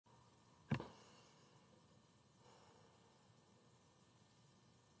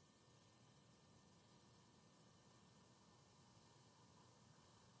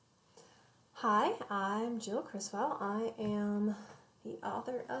Hi, I'm Jill Criswell. I am the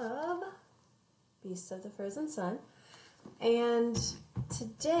author of Beasts of the Frozen Sun. And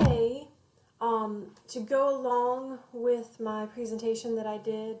today, to go along with my presentation that I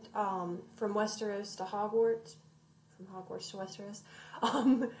did from Westeros to Hogwarts, from Hogwarts to Westeros,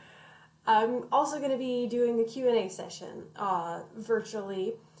 I'm also going to be doing a Q&A session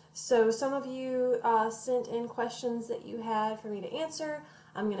virtually. So some of you sent in questions that you had for me to answer.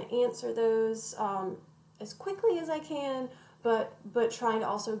 I'm going to answer those as quickly as I can, but trying to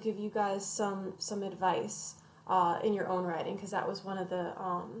also give you guys some advice in your own writing, because that was one of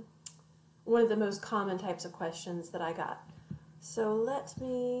the most common types of questions that I got. So let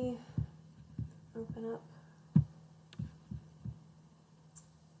me open up.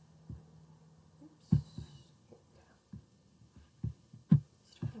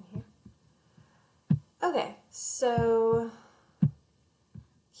 Starting here. Okay, so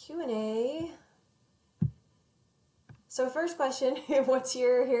Q&A. So first question, what's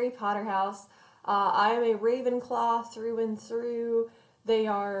your Harry Potter house? I am a Ravenclaw through and through. They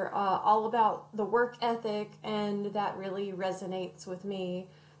are all about the work ethic, and that really resonates with me.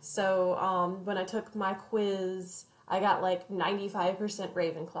 So when I took my quiz, I got like 95%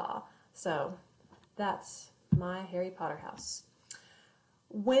 Ravenclaw. So that's my Harry Potter house.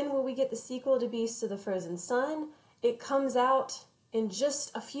 When will we get the sequel to Beasts of the Frozen Sun? It comes out in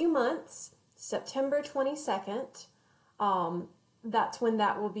just a few months, September 22nd. That's when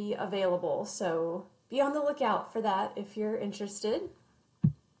that will be available. So be on the lookout for that if you're interested.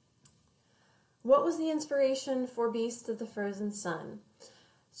 What was the inspiration for Beasts of the Frozen Sun?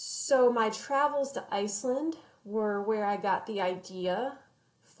 So my travels to Iceland were where I got the idea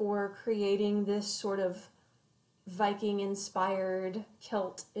for creating this sort of Viking-inspired,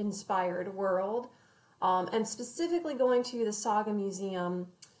 Celt-inspired world, and specifically going to the Saga Museum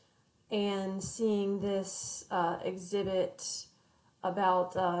and seeing this exhibit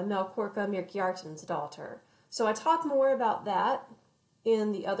about Melkorka Mirkjartan's daughter. So I talk more about that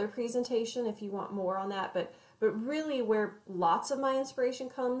in the other presentation if you want more on that, but really where lots of my inspiration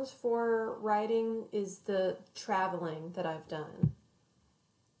comes for writing is the traveling that I've done.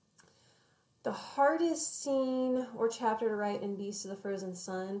 The hardest scene or chapter to write in Beasts of the Frozen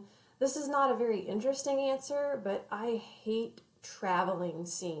Sun, this is not a very interesting answer, but I hate traveling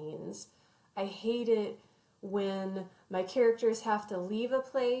scenes. I hate it when my characters have to leave a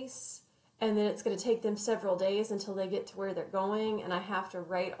place and then it's going to take them several days until they get to where they're going, and I have to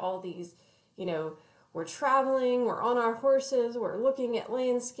write all these, we're traveling, we're on our horses, we're looking at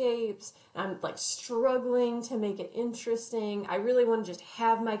landscapes, and I'm like struggling to make it interesting. I really want to just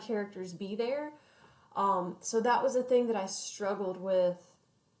have my characters be there. So that was a thing that I struggled with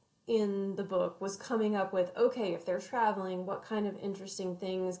in the book, was coming up with, okay, if they're traveling, what kind of interesting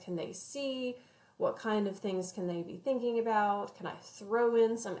things can they see? What kind of things can they be thinking about? Can I throw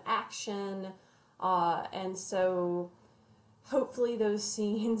in some action? And so hopefully those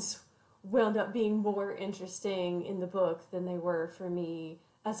scenes wound up being more interesting in the book than they were for me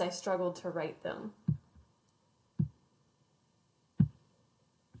as I struggled to write them.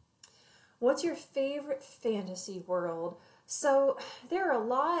 What's your favorite fantasy world? So there are a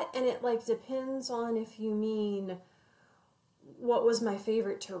lot, and it depends on if you mean what was my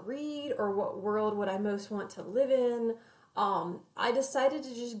favorite to read or what world would I most want to live in. I decided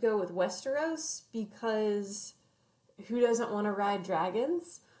to just go with Westeros because who doesn't want to ride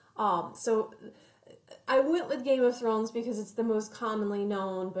dragons? So I went with Game of Thrones because it's the most commonly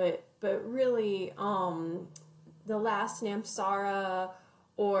known, but really The Last Namsara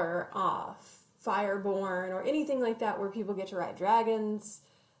or Fireborn or anything like that where people get to ride dragons,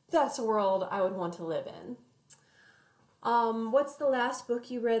 that's a world I would want to live in. What's the last book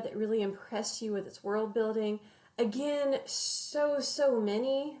you read that really impressed you with its world building? Again, so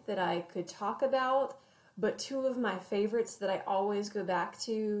many that I could talk about, but two of my favorites that I always go back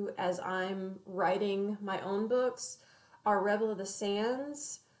to as I'm writing my own books are Rebel of the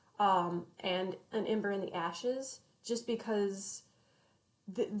Sands and An Ember in the Ashes, just because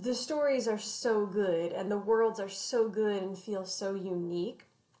the stories are so good and the worlds are so good and feel so unique.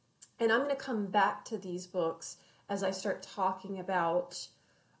 And I'm going to come back to these books as I start talking about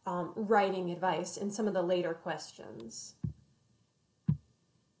writing advice in some of the later questions.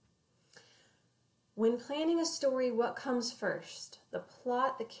 When planning a story, what comes first? The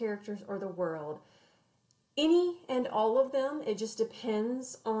plot, the characters, or the world? Any and all of them. It just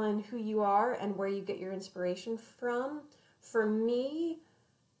depends on who you are and where you get your inspiration from. For me,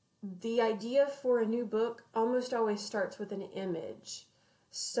 the idea for a new book almost always starts with an image.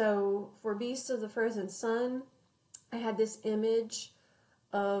 So for Beasts of the Frozen Sun, I had this image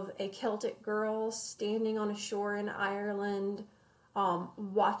of a Celtic girl standing on a shore in Ireland,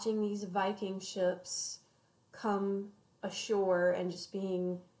 watching these Viking ships come ashore and just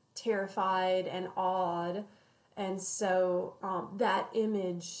being terrified and awed. And so that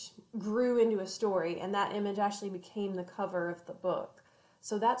image grew into a story, and that image actually became the cover of the book.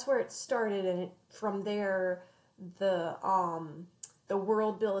 So that's where it started, and from there, the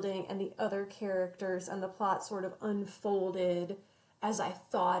world building and the other characters and the plot sort of unfolded as I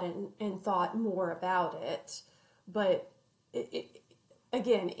thought and thought more about it. But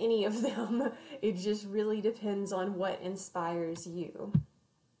again, any of them, it just really depends on what inspires you.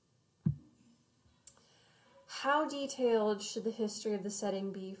 How detailed should the history of the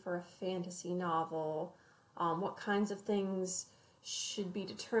setting be for a fantasy novel? What kinds of things should be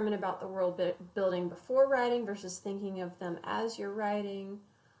determined about the world building before writing versus thinking of them as you're writing?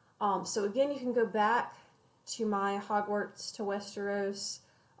 So again, you can go back to my Hogwarts to Westeros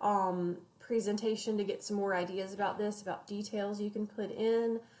presentation to get some more ideas about this, about details you can put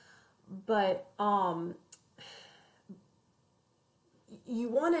in. But you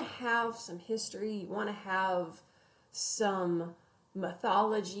want to have some history, you want to have some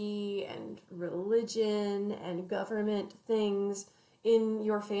mythology and religion and government things in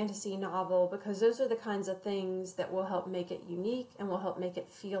your fantasy novel, because those are the kinds of things that will help make it unique and will help make it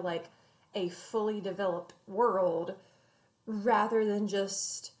feel like a fully developed world rather than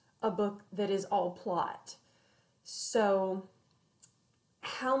just a book that is all plot. So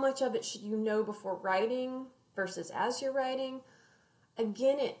how much of it should you know before writing versus as you're writing?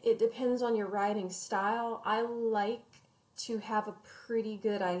 Again, it depends on your writing style. I like to have a pretty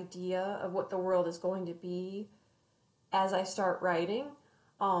good idea of what the world is going to be as I start writing.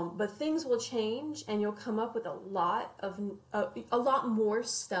 But things will change, and you'll come up with a lot more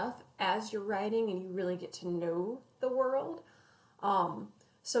stuff as you're writing, and you really get to know the world.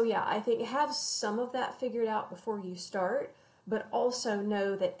 So yeah, I think have some of that figured out before you start, but also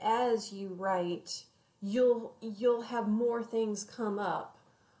know that as you write, you'll have more things come up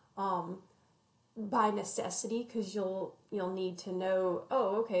by necessity, because you'll need to know,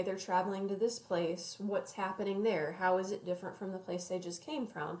 oh, okay, they're traveling to this place, what's happening there, how is it different from the place they just came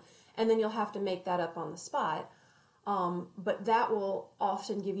from, and then you'll have to make that up on the spot. But that will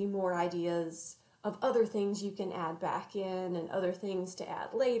often give you more ideas of other things you can add back in and other things to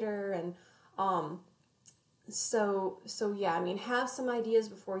add later. And so yeah, I mean, have some ideas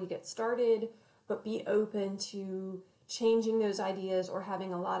before you get started, but be open to changing those ideas or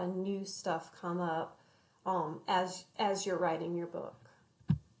having a lot of new stuff come up as you're writing your book.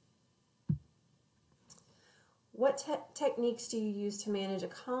 What techniques do you use to manage a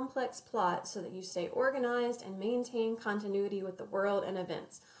complex plot so that you stay organized and maintain continuity with the world and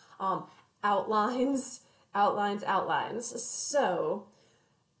events? Outlines. So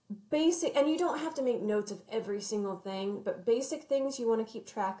basic, and you don't have to make notes of every single thing, but basic things you want to keep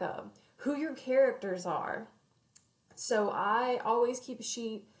track of. Who your characters are. So I always keep a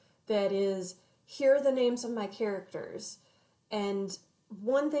sheet that is, here are the names of my characters. And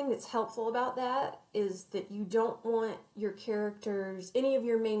one thing that's helpful about that is that you don't want your characters, any of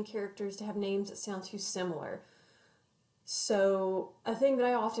your main characters, to have names that sound too similar. So a thing that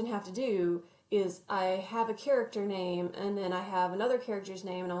I often have to do is I have a character name and then I have another character's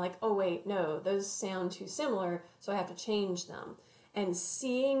name and I'm like, oh wait, no, those sound too similar, so I have to change them. And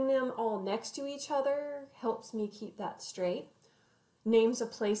seeing them all next to each other helps me keep that straight. Names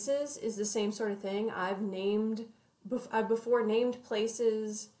of places is the same sort of thing. I've before named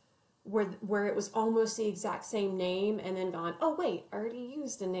places where it was almost the exact same name and then gone, oh wait, I already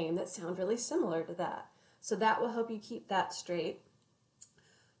used a name that sounds really similar to that. So that will help you keep that straight.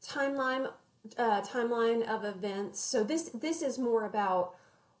 Timeline of events. So this is more about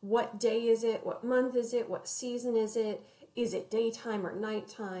what day is it, what month is it, what season is it daytime or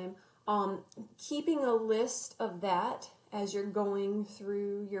nighttime? Keeping a list of that as you're going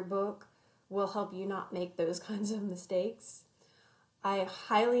through your book will help you not make those kinds of mistakes. I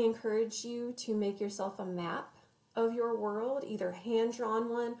highly encourage you to make yourself a map of your world, either hand-drawn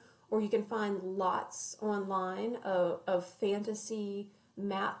one, or you can find lots online of fantasy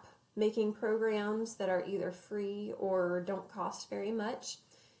map making programs that are either free or don't cost very much.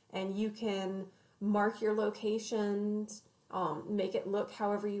 And you can mark your locations, make it look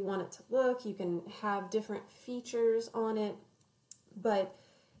however you want it to look. You can have different features on it. But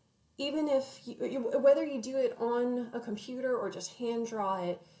even if whether you do it on a computer or just hand draw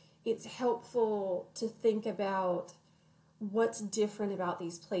it, it's helpful to think about what's different about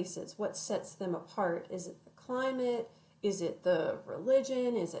these places, what sets them apart. Is it the climate? Is it the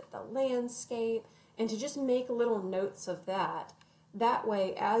religion? Is it the landscape? And to just make little notes of that. That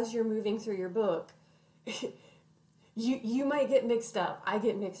way, as you're moving through your book, you might get mixed up. I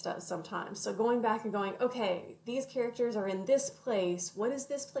get mixed up sometimes. So going back and going, okay, these characters are in this place. What is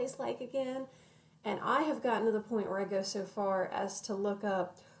this place like again? And I have gotten to the point where I go so far as to look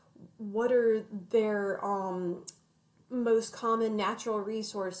up what are their most common natural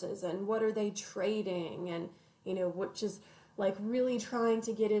resources and what are they trading, and which is like really trying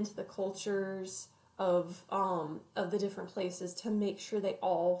to get into the cultures of the different places to make sure they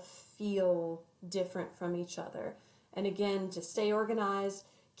all feel different from each other. And again, to stay organized,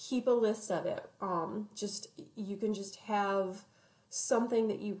 keep a list of it. You can just have something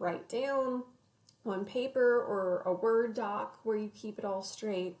that you write down on paper or a Word doc where you keep it all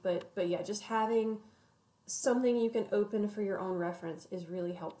straight. But yeah, just having something you can open for your own reference is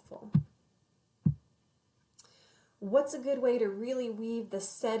really helpful. What's a good way to really weave the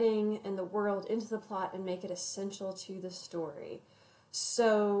setting and the world into the plot and make it essential to the story?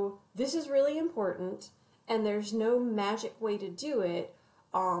 So this is really important, and there's no magic way to do it.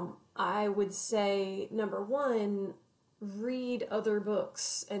 I would say, number one, read other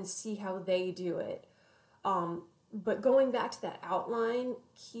books and see how they do it. But going back to that outline,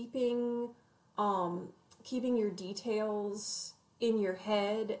 keeping your details in your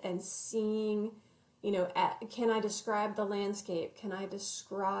head and seeing, can I describe the landscape? Can I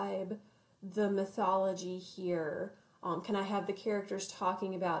describe the mythology here? Can I have the characters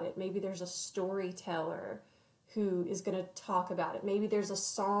talking about it? Maybe there's a storyteller who is going to talk about it. Maybe there's a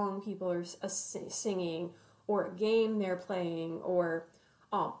song people are singing, or a game they're playing, or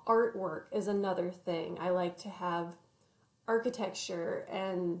artwork is another thing. I like to have architecture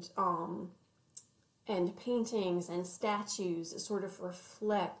and paintings and statues that sort of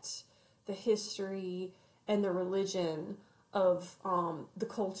reflect the history and the religion of the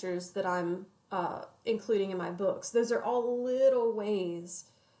cultures that I'm including in my books. Those are all little ways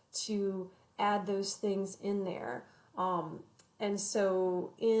to add those things in there. And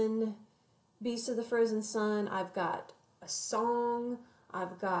so in Beast of the Frozen Sun, I've got a song,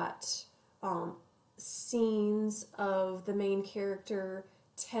 I've got scenes of the main character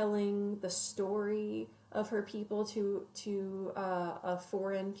telling the story of her people to a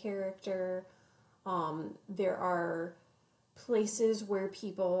foreign character. There are places where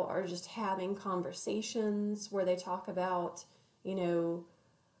people are just having conversations where they talk about,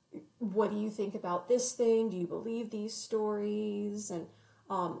 what do you think about this thing? Do you believe these stories? And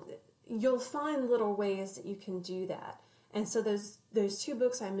you'll find little ways that you can do that. And so those two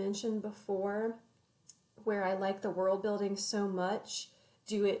books I mentioned before, where I like the world building so much,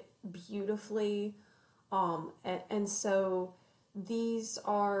 do it beautifully. And so these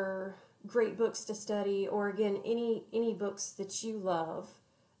are great books to study, or again, any books that you love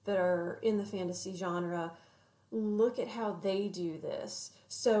that are in the fantasy genre, look at how they do this.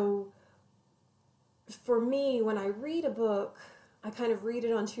 So for me, when I read a book, I kind of read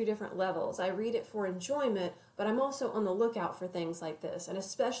it on two different levels. I read it for enjoyment, but I'm also on the lookout for things like this. And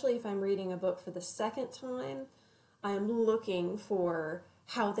especially if I'm reading a book for the second time, I am looking for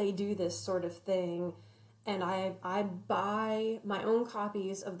how they do this sort of thing. And I buy my own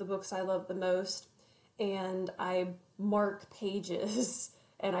copies of the books I love the most, and I mark pages,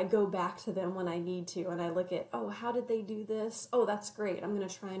 and I go back to them when I need to, and I look at, oh, how did they do this? Oh, that's great. I'm going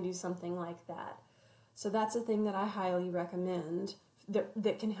to try and do something like that. So that's a thing that I highly recommend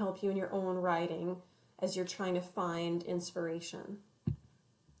that can help you in your own writing as you're trying to find inspiration.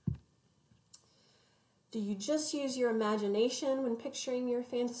 Do you just use your imagination when picturing your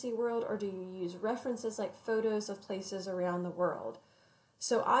fantasy world, or do you use references like photos of places around the world?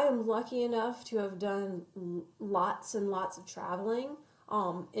 So I am lucky enough to have done lots and lots of traveling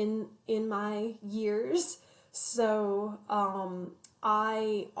in my years. So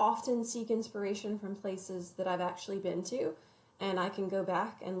I often seek inspiration from places that I've actually been to, and I can go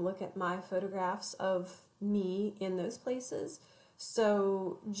back and look at my photographs of me in those places.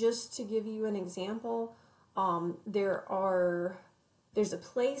 So just to give you an example, there's a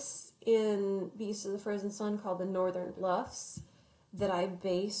place in Beast of the Frozen Sun called the Northern Bluffs that I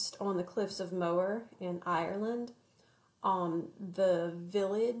based on the Cliffs of Moher in Ireland. The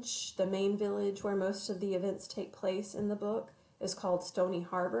village, the main village where most of the events take place in the book, is called Stony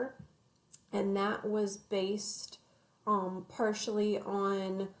Harbor, and that was based partially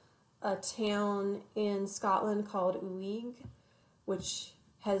on a town in Scotland called Uig, which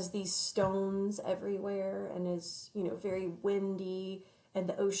has these stones everywhere and is, very windy, and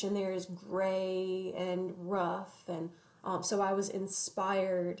the ocean there is gray and rough, and so I was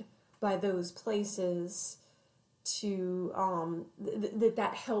inspired by those places to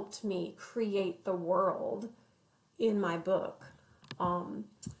that helped me create the world in my book.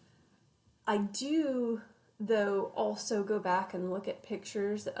 I do, though, also go back and look at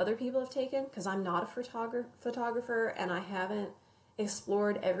pictures that other people have taken because I'm not a photographer and I haven't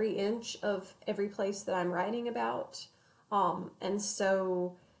explored every inch of every place that I'm writing about. And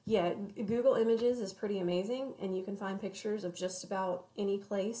so, yeah, Google Images is pretty amazing and you can find pictures of just about any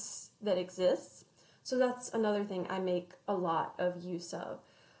place that exists. So that's another thing I make a lot of use of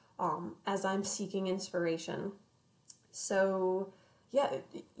as I'm seeking inspiration. So, yeah,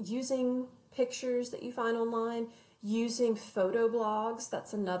 using pictures that you find online, using photo blogs,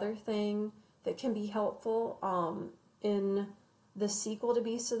 that's another thing that can be helpful. In the sequel to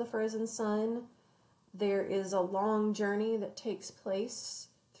Beast of the Frozen Sun, there is a long journey that takes place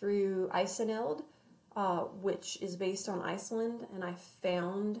through Iceneld, which is based on Iceland, and I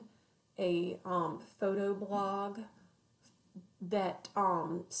found a photo blog that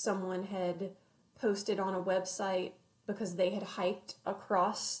someone had posted on a website because they had hiked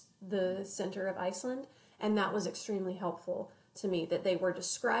across the center of Iceland, and that was extremely helpful to me, that they were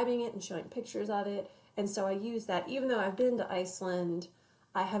describing it and showing pictures of it, and so I used that. Even though I've been to Iceland,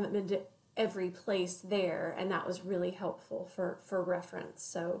 I haven't been to every place there, and that was really helpful for reference.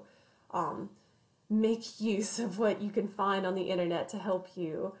 So make use of what you can find on the internet to help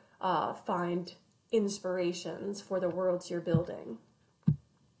you find inspirations for the worlds you're building.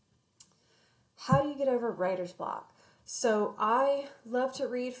 How do you get over writer's block? So I love to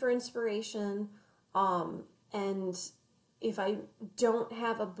read for inspiration, and if I don't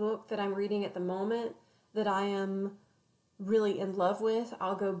have a book that I'm reading at the moment that I am really in love with,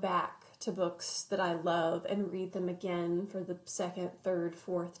 I'll go back to books that I love and read them again for the second, third,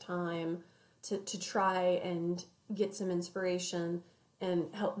 fourth time to try and get some inspiration and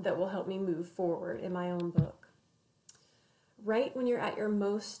that will help me move forward in my own book. Write when you're at your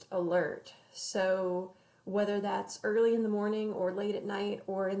most alert. So whether that's early in the morning or late at night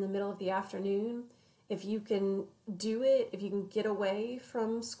or in the middle of the afternoon, if you can do it, if you can get away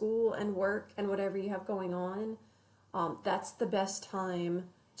from school and work and whatever you have going on, that's the best time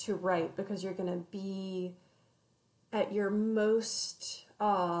to write because you're going to be at your most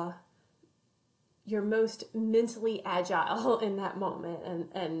mentally agile in that moment,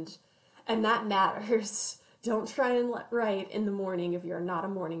 and that matters. Don't try and write in the morning if you're not a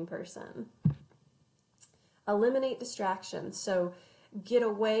morning person. Eliminate distractions. So get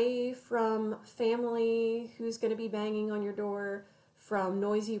away from family who's going to be banging on your door, from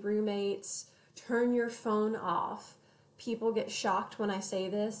noisy roommates. Turn your phone off. People get shocked when I say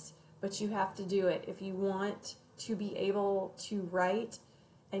this, but you have to do it. If you want to be able to write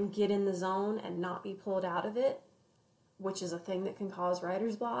and get in the zone and not be pulled out of it, which is a thing that can cause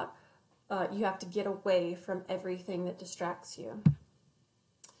writer's block, you have to get away from everything that distracts you.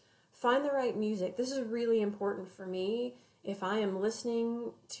 Find the right music. This is really important for me. If I am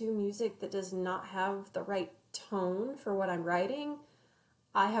listening to music that does not have the right tone for what I'm writing,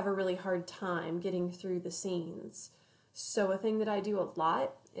 I have a really hard time getting through the scenes. So a thing that I do a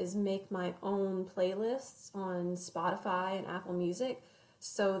lot is make my own playlists on Spotify and Apple Music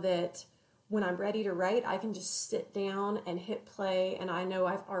so that when I'm ready to write, I can just sit down and hit play, and I know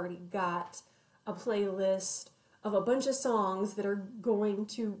I've already got a playlist of a bunch of songs that are going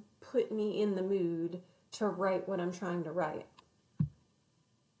to put me in the mood to write what I'm trying to write.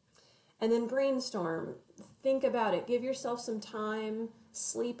 And then brainstorm. Think about it. Give yourself some time.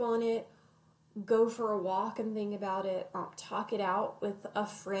 Sleep on it. Go for a walk and think about it. Talk it out with a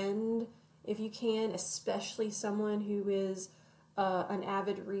friend if you can, especially someone who is an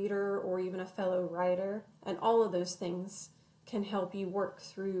avid reader or even a fellow writer. And all of those things can help you work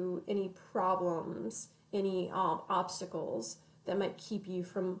through any problems, any obstacles that might keep you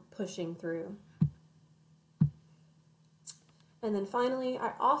from pushing through. And then finally,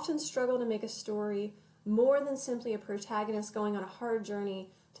 I often struggle to make a story more than simply a protagonist going on a hard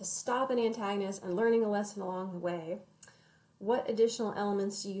journey to stop an antagonist and learning a lesson along the way. What additional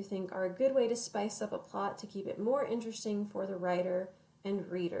elements do you think are a good way to spice up a plot to keep it more interesting for the writer and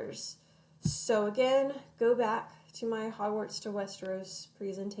readers? So again, go back to my Hogwarts to Westeros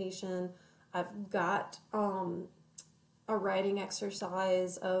presentation. I've got a writing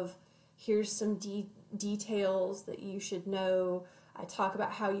exercise of here's some details that you should know. I talk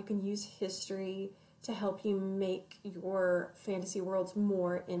about how you can use history to help you make your fantasy worlds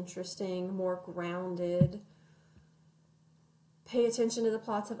more interesting, more grounded. Pay attention to the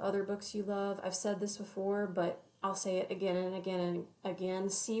plots of other books you love. I've said this before, but I'll say it again and again and again.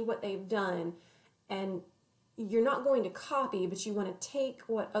 See what they've done. And you're not going to copy, but you want to take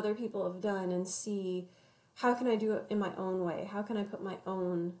what other people have done and see how can I do it in my own way? How can I put my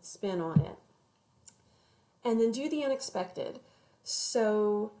own spin on it? And then do the unexpected.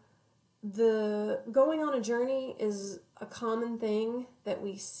 So the going on a journey is a common thing that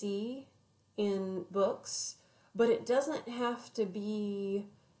we see in books, but it doesn't have to be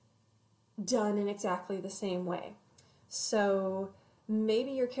done in exactly the same way. So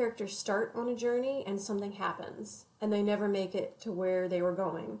maybe your characters start on a journey and something happens and they never make it to where they were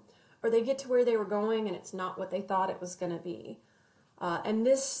going. Or they get to where they were going and it's not what they thought it was going to be. And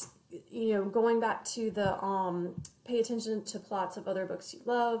this, going back to the pay attention to plots of other books you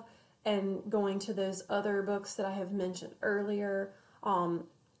love and going to those other books that I have mentioned earlier,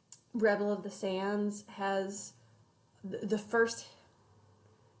 Rebel of the Sands has the first,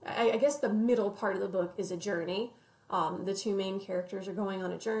 I guess the middle part of the book is a journey. The two main characters are going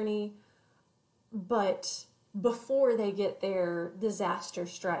on a journey, but before they get there, disaster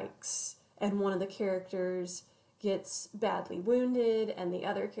strikes, and one of the characters gets badly wounded, and the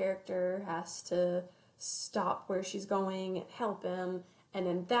other character has to stop where she's going and help him, and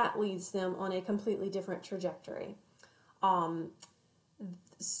then that leads them on a completely different trajectory.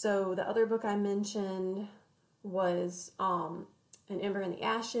 So the other book I mentioned was An Ember in the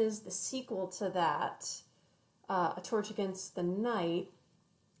Ashes. The sequel to that, A Torch Against the Night,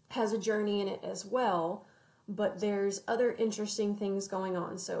 has a journey in it as well, but there's other interesting things going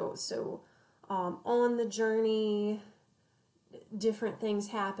on. So on the journey, different things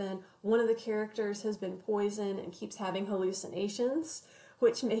happen. One of the characters has been poisoned and keeps having hallucinations,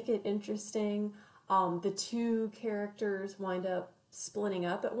 which make it interesting. The two characters wind up splitting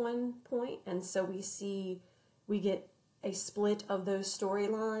up at one point, and so we get a split of those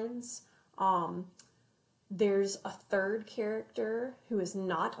storylines. There's a third character who is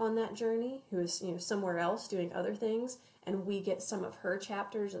not on that journey, who is somewhere else doing other things, and we get some of her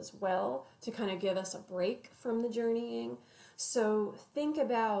chapters as well to kind of give us a break from the journeying. So think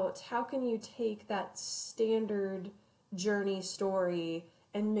about how can you take that standard journey story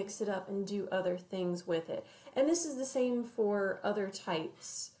and mix it up and do other things with it. And this is the same for other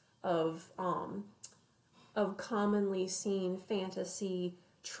types of commonly seen fantasy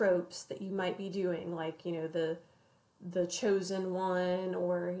tropes that you might be doing, like the chosen one,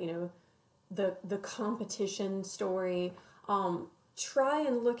 or the competition story. Try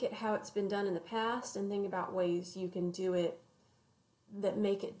and look at how it's been done in the past and think about ways you can do it that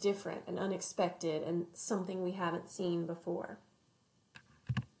make it different and unexpected and something we haven't seen before.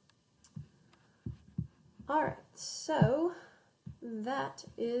 Alright, so that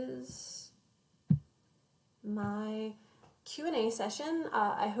is my Q&A session.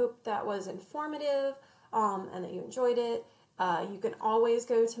 I hope that was informative and that you enjoyed it. You can always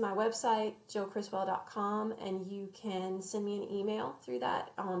go to my website, jillcriswell.com, and you can send me an email through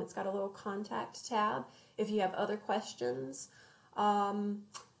that. It's got a little contact tab if you have other questions. And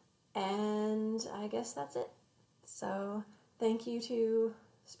I guess that's it. So thank you to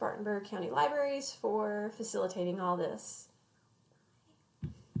Spartanburg County Libraries for facilitating all this.